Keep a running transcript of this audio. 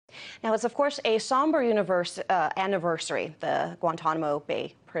Now, it's of course a somber anniversary, the Guantanamo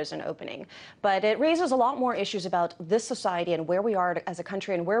Bay prison opening, but it raises a lot more issues about this society and where we are as a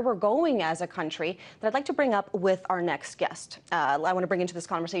country and where we're going as a country that I'd like to bring up with our next guest. I want to bring into this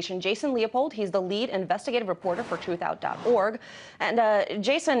conversation Jason Leopold. He's the lead investigative reporter for truthout.org. And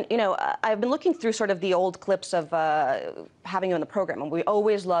Jason, you know, I've been looking through sort of the old clips of having you on the program, and we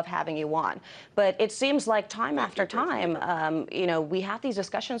always love having you on. But it seems like time after time, you know, we have these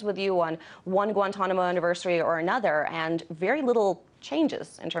discussions with you on one Guantanamo anniversary or another, and very little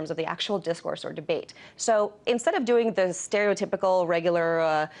changes in terms of the actual discourse or debate. So instead of doing the stereotypical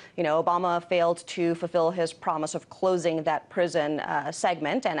regular, you know, Obama failed to fulfill his promise of closing that prison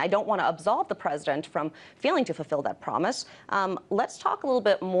segment, and I don't want to absolve the president from failing to fulfill that promise, let's talk a little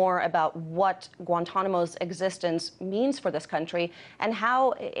bit more about what Guantanamo's existence means for this country and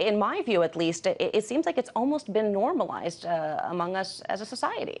how, in my view at least, it seems like it's almost been normalized among us as a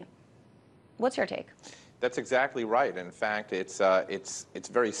society. What's your take? That's exactly right. In fact, it's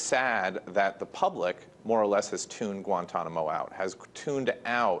very sad that the public more or less has tuned Guantanamo out, has tuned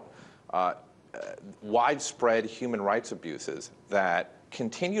out widespread human rights abuses that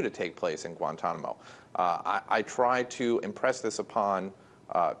continue to take place in Guantanamo. I try to impress this upon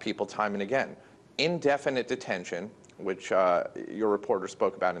people time and again. Indefinite detention, which your reporter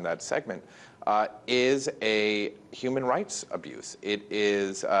spoke about in that segment, is a human rights abuse. It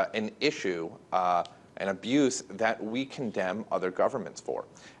is an issue, an abuse that we condemn other governments for.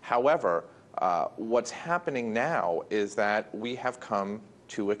 However, what's happening now is that we have come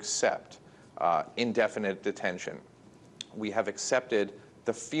to accept indefinite detention. We have accepted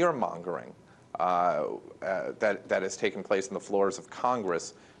the fear-mongering that has taken place in the floors of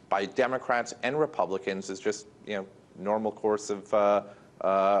Congress by Democrats and Republicans as just, you know, normal course of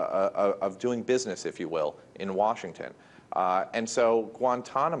doing business, if you will, in Washington. And so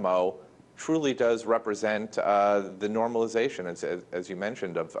Guantanamo truly does represent the normalization, as you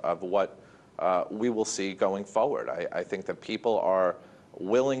mentioned, of what we will see going forward. I think that people are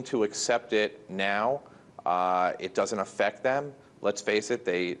willing to accept it now. It doesn't affect them. Let's face it,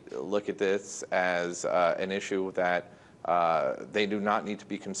 they look at this as an issue that they do not need to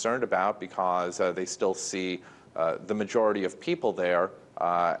be concerned about because they still see the majority of people there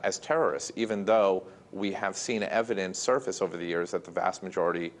as terrorists, even though we have seen evidence surface over the years that the vast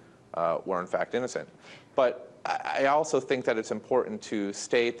majority were in fact innocent. But I also think that it's important to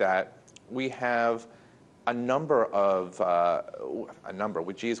state that we have we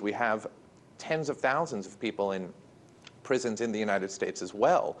have tens of thousands of people in prisons in the United States as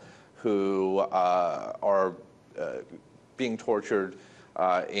well who are being tortured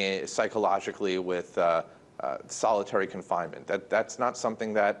psychologically with solitary confinement. That's not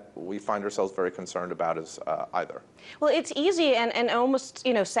something that we find ourselves very concerned about as either. Well, it's easy and almost,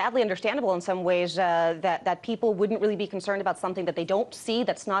 you know, sadly understandable in some ways that people wouldn't really be concerned about something that they don't see,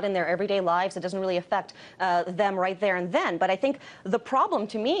 that's not in their everyday lives, that doesn't really affect them right there and then. But I think the problem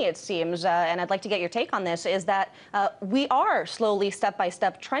to me, it seems, and I'd like to get your take on this, is that we are slowly, step by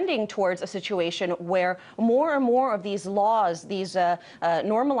step, trending towards a situation where more and more of these laws, these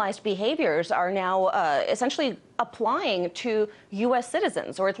normalized behaviors are now essentially applying to U.S.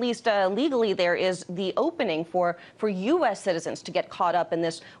 citizens, or at least legally there is the opening for U.S. citizens to get caught up in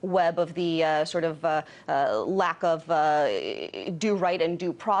this web of the sort of lack of due right and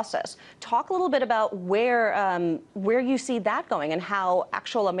due process. Talk a little bit about where you see that going and how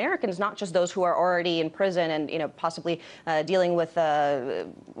actual Americans, not just those who are already in prison and, you know, possibly dealing with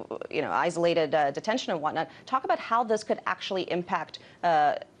you know, isolated detention and whatnot, talk about how this could actually impact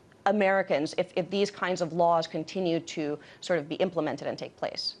Americans if these kinds of laws continue to sort of be implemented and take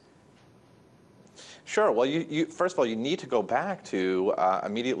place. Sure. Well, first of all, you need to go back to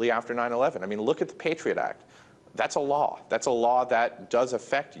immediately after 9/11. I mean, look at the Patriot Act. That's a law. That's a law that does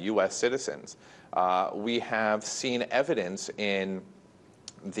affect U.S. citizens. We have seen evidence in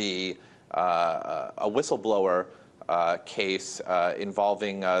a whistleblower case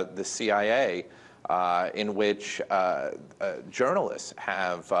involving the CIA, in which journalists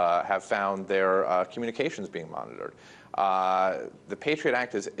have found their communications being monitored. The Patriot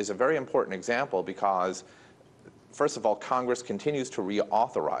Act is a very important example because, first of all, Congress continues to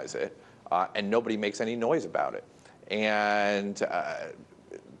reauthorize it, and nobody makes any noise about it. And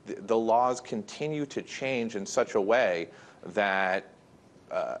the laws continue to change in such a way that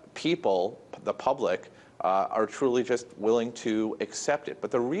people, the public, are truly just willing to accept it.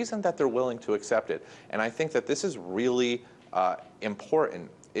 But the reason that they're willing to accept it, and I think that this is really important,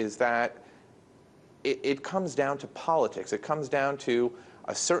 is that it comes down to politics. It comes down to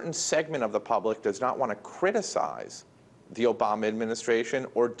a certain segment of the public does not want to criticize the Obama administration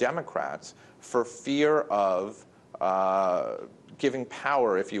or Democrats for fear of giving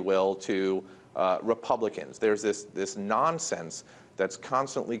power, if you will, to Republicans. There's this nonsense that's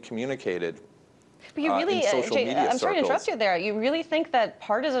constantly communicated but you really, in social media I'm sorry to circles. interrupt you there. You really think that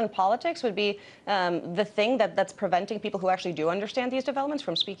partisan politics would be the thing that's preventing people who actually do understand these developments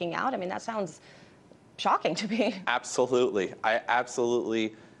from speaking out? I mean, that sounds shocking to me. Absolutely. I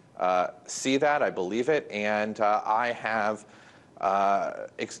absolutely see that. I believe it. And I have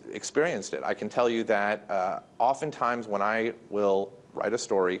experienced it. I can tell you that oftentimes when I will write a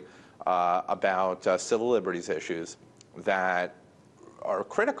story about civil liberties issues that are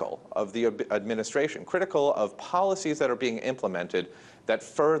critical of the administration, critical of policies that are being implemented that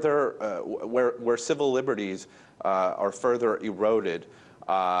further, where civil liberties are further eroded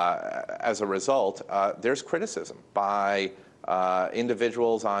as a result, there's criticism by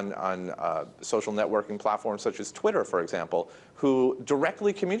individuals on social networking platforms such as Twitter, for example, who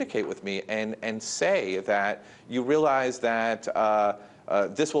directly communicate with me and say that you realize that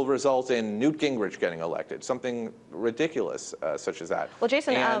this will result in Newt Gingrich getting elected, something ridiculous such as that. Well,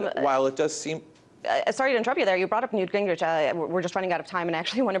 Jason, and while it does seem... sorry to interrupt you there. You brought up Newt Gingrich. We're just running out of time, and I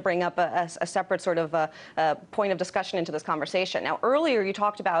actually want to bring up a separate sort of point of discussion into this conversation. Now, earlier you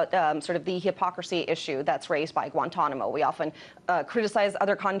talked about sort of the hypocrisy issue that's raised by Guantanamo. We often criticize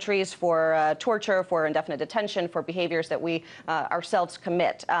other countries for torture, for indefinite detention, for behaviors that we ourselves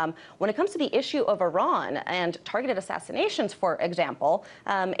commit. When it comes to the issue of Iran and targeted assassinations, for example,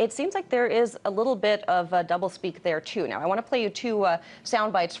 it seems like there is a little bit of doublespeak there, too. Now, I want to play you two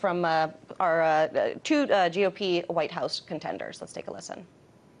sound bites from our two GOP White House contenders. Let's take a listen.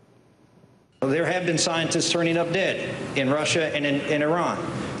 There have been scientists turning up dead in Russia and in Iran.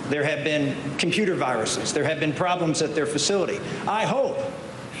 There have been computer viruses. There have been problems at their facility. I hope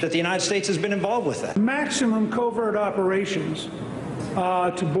that the United States has been involved with that. Maximum covert operations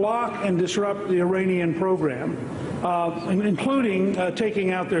to block and disrupt the Iranian program, including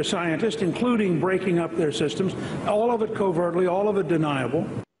taking out their scientists, including breaking up their systems, all of it covertly, all of it deniable.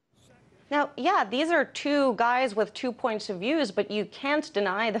 Now, yeah, these are two guys with 2 points of views, but you can't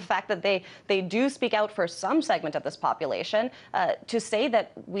deny the fact that they do speak out for some segment of this population. To say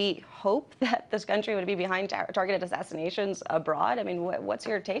that we hope that this country would be behind targeted assassinations abroad, I mean, what's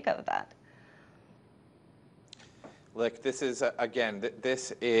your take of that? Look, this is, again,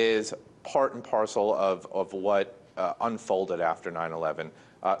 this is part and parcel of what unfolded after 9/11.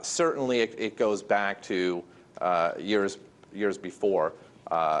 Certainly, it goes back to years before.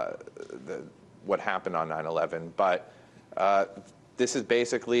 What happened on 9/11, but this is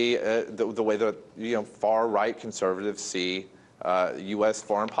basically the way that far-right conservatives see U.S.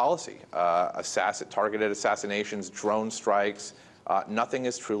 foreign policy: targeted assassinations, drone strikes. Nothing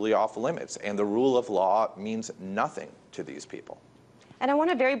is truly off limits, and the rule of law means nothing to these people. And I want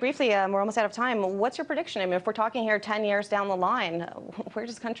to very briefly, we're almost out of time. What's your prediction? I mean, if we're talking here 10 years down the line, where's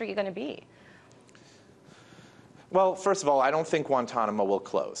this country going to be? Well, first of all, I don't think Guantanamo will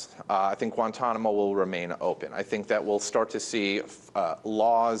close. I think Guantanamo will remain open. I think that we'll start to see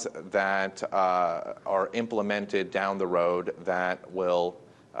laws that are implemented down the road that will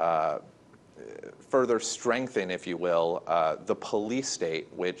further strengthen, if you will, the police state,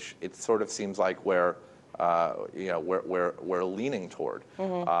 which it sort of seems like we're leaning toward.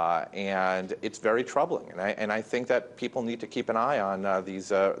 And it's very troubling. And I think that people need to keep an eye on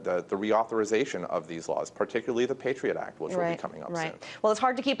the reauthorization of these laws, particularly the Patriot Act, which will be coming up soon. Well, it's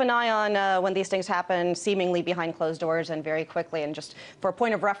hard to keep an eye on when these things happen seemingly behind closed doors and very quickly. And just for a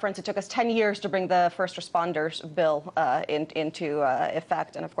point of reference, it took us 10 years to bring the first responders bill into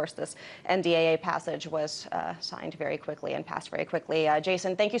effect. And of course, this NDAA passage was signed very quickly and passed very quickly.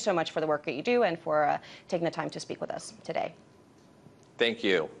 Jason, thank you so much for the work that you do and for taking the time to speak with us today. Thank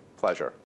you. Pleasure.